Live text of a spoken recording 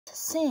It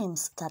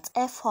seems that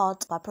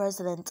effort by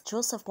President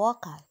Joseph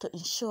Walker to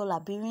ensure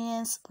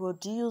Liberians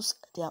produce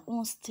their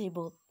own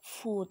stable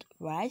food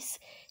rice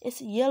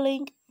is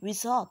yielding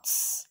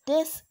results.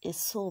 This is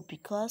so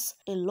because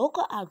a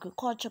local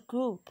agriculture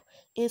group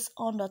is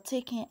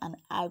undertaking an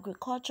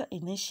agriculture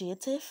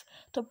initiative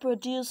to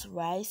produce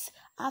rice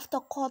after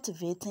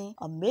cultivating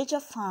a major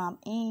farm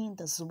in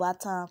the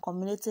Zubatan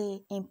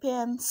community in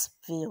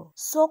Pennsville.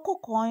 Soko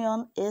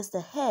Koyon is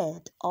the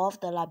head of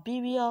the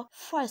Liberia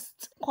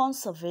First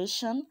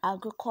Conservation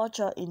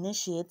Agriculture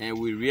Initiative. And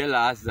we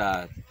realize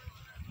that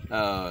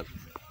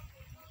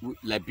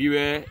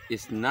Liberia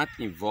is not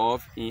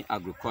involved in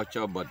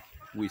agriculture, but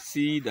we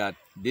see that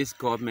this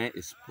government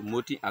is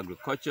promoting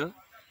agriculture.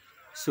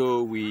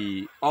 So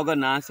we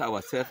organize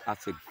ourselves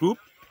as a group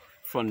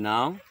for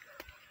now.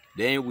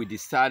 Then we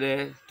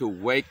decided to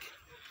work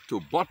to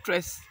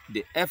buttress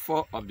the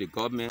effort of the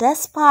government.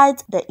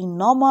 Despite the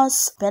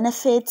enormous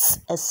benefits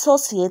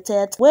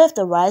associated with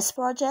the rice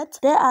project,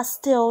 there are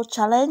still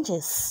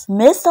challenges.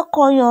 Mr.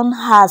 Koyon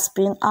has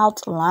been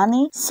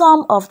outlining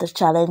some of the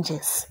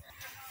challenges.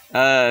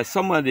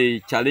 Some of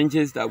the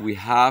challenges that we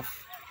have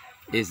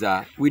is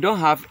that we don't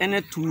have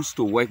any tools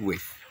to work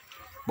with,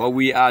 but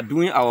we are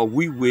doing our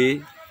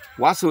way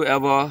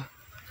whatsoever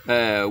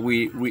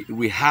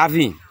we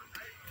having.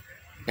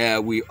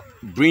 We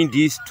bring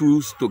these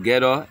tools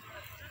together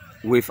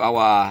with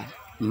our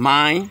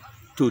mind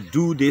to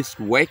do this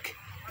work.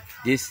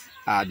 These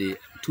are the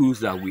tools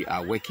that we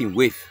are working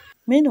with.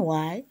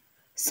 Meanwhile,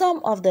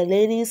 some of the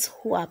ladies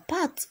who are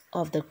part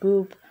of the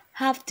group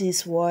have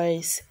these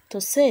words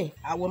to say.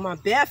 I wear my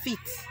bare feet.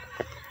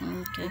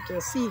 Okay. You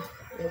can see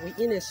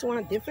we in a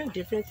swan different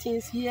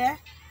things here.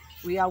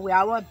 We are with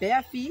our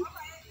bare feet,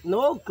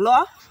 no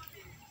glove,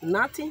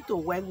 nothing to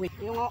work with.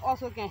 You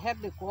also can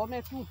help the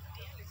government too,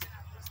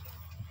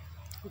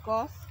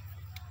 because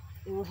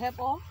it will help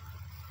us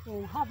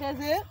to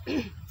harvest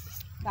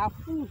that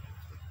food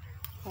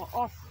for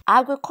us.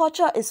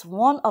 Agriculture is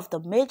one of the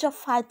major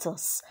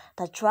fighters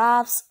that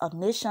drives a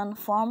nation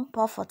from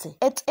poverty.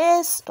 It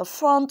is the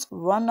front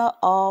runner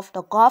of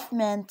the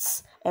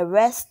government's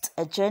arrest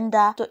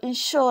agenda to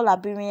ensure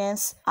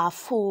Liberians are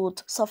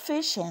food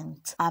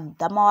sufficient. I'm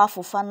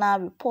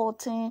Damawa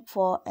reporting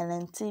for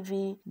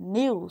LNTV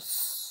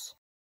News.